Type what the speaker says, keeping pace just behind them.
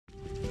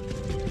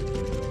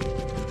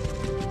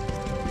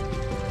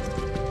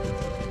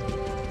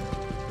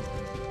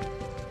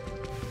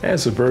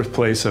As the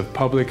birthplace of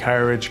public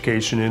higher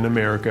education in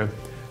America,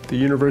 the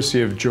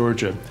University of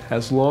Georgia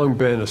has long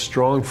been a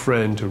strong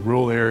friend to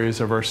rural areas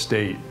of our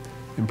state,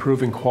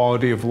 improving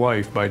quality of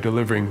life by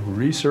delivering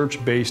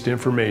research-based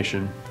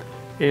information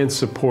and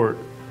support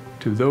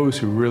to those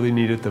who really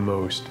need it the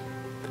most.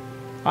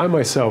 I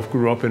myself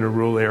grew up in a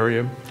rural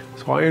area,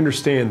 so I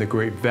understand the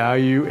great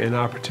value and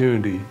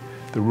opportunity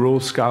the Rural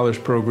Scholars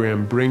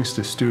Program brings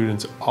to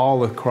students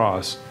all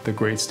across the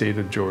great state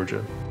of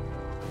Georgia.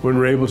 When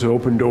we're able to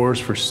open doors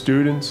for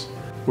students,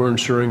 we're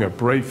ensuring a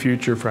bright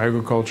future for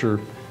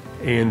agriculture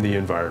and the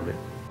environment.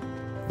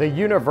 The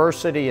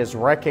university is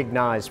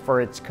recognized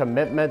for its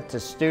commitment to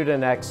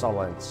student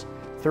excellence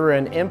through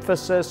an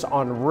emphasis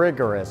on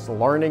rigorous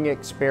learning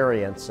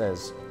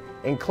experiences,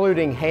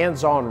 including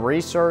hands-on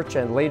research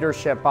and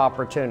leadership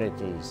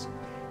opportunities.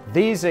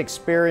 These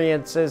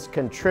experiences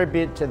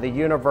contribute to the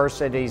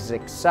university's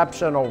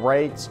exceptional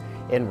rates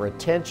in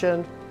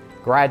retention,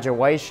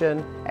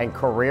 graduation, and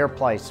career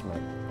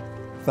placement.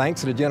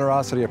 Thanks to the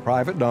generosity of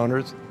private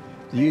donors,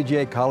 the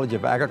UGA College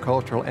of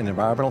Agricultural and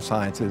Environmental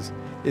Sciences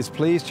is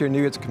pleased to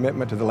renew its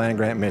commitment to the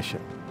land-grant mission.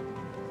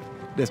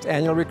 This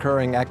annual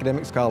recurring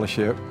academic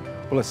scholarship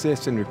will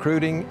assist in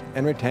recruiting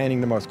and retaining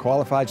the most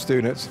qualified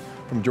students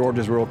from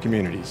Georgia's rural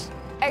communities.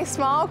 A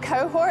small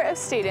cohort of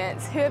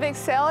students who have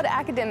excelled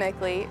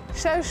academically,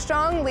 show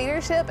strong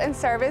leadership and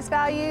service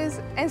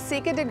values, and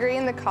seek a degree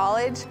in the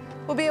college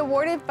will be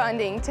awarded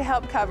funding to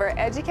help cover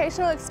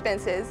educational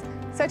expenses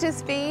such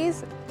as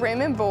fees,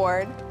 room and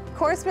board,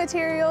 course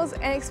materials,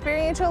 and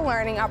experiential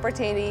learning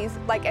opportunities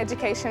like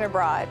education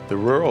abroad. The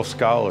Rural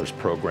Scholars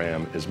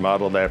Program is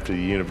modeled after the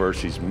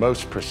university's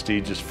most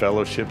prestigious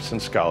fellowships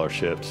and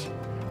scholarships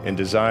and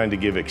designed to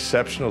give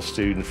exceptional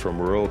students from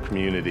rural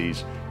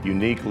communities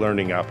unique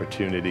learning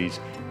opportunities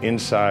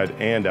inside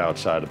and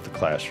outside of the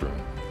classroom.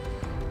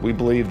 We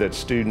believe that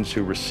students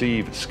who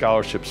receive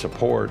scholarship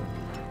support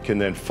can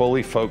then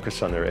fully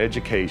focus on their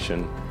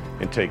education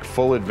and take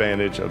full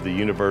advantage of the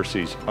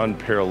university's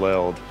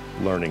unparalleled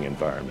learning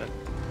environment.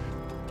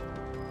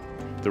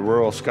 The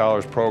Rural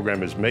Scholars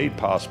Program is made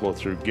possible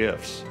through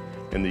gifts,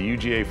 and the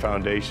UGA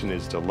Foundation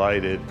is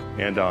delighted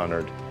and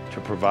honored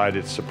to provide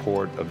its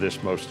support of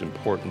this most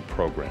important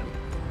program.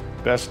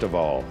 Best of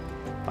all,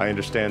 I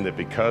understand that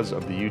because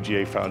of the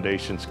UGA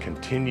Foundation's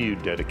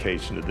continued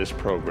dedication to this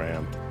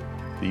program,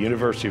 the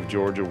University of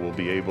Georgia will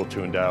be able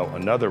to endow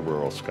another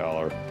rural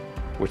scholar,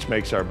 which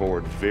makes our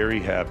board very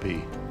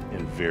happy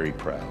and very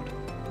proud.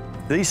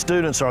 These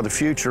students are the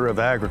future of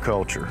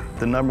agriculture,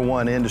 the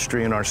 #1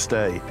 industry in our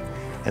state,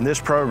 and this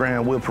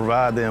program will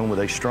provide them with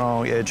a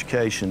strong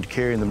education to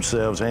carry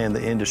themselves and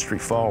the industry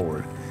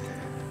forward.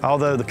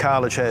 Although the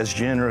college has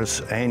generous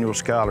annual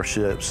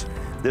scholarships,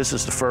 this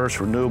is the first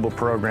renewable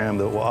program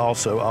that will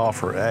also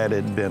offer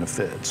added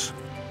benefits.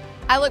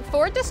 I look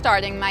forward to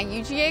starting my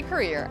UGA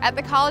career at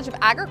the College of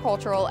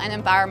Agricultural and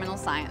Environmental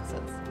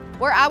Sciences,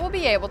 where I will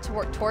be able to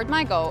work toward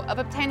my goal of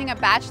obtaining a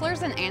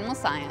bachelor's in animal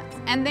science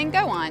and then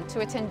go on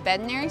to attend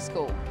veterinary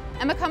school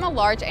and become a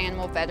large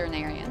animal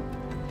veterinarian.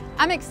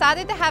 I'm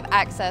excited to have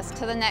access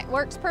to the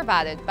networks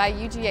provided by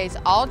UGA's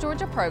All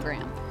Georgia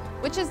program,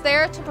 which is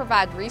there to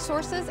provide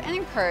resources and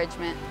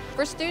encouragement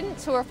for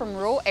students who are from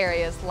rural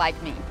areas like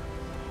me.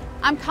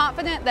 I'm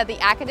confident that the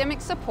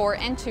academic support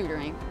and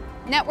tutoring,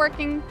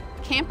 networking,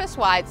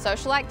 campus-wide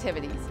social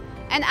activities,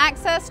 and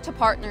access to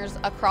partners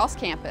across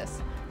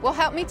campus will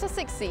help me to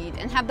succeed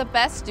and have the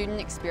best student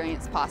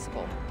experience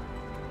possible.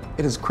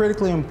 It is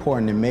critically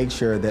important to make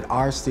sure that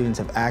our students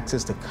have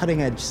access to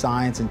cutting-edge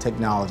science and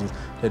technologies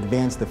to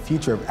advance the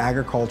future of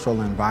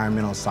agricultural and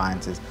environmental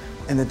sciences,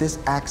 and that this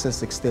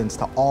access extends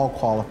to all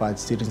qualified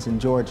students in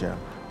Georgia.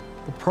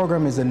 The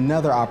program is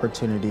another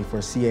opportunity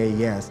for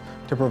CAES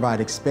to provide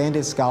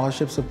expanded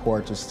scholarship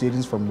support to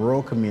students from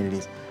rural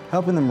communities,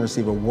 helping them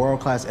receive a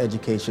world-class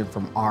education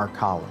from our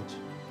college.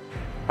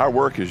 Our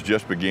work is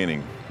just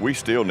beginning. We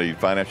still need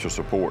financial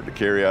support to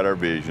carry out our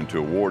vision to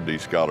award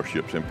these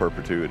scholarships in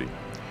perpetuity,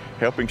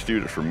 helping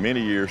students for many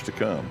years to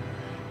come.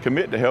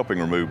 Commit to helping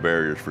remove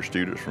barriers for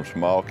students from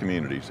small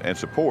communities and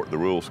support the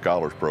Rural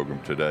Scholars Program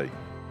today.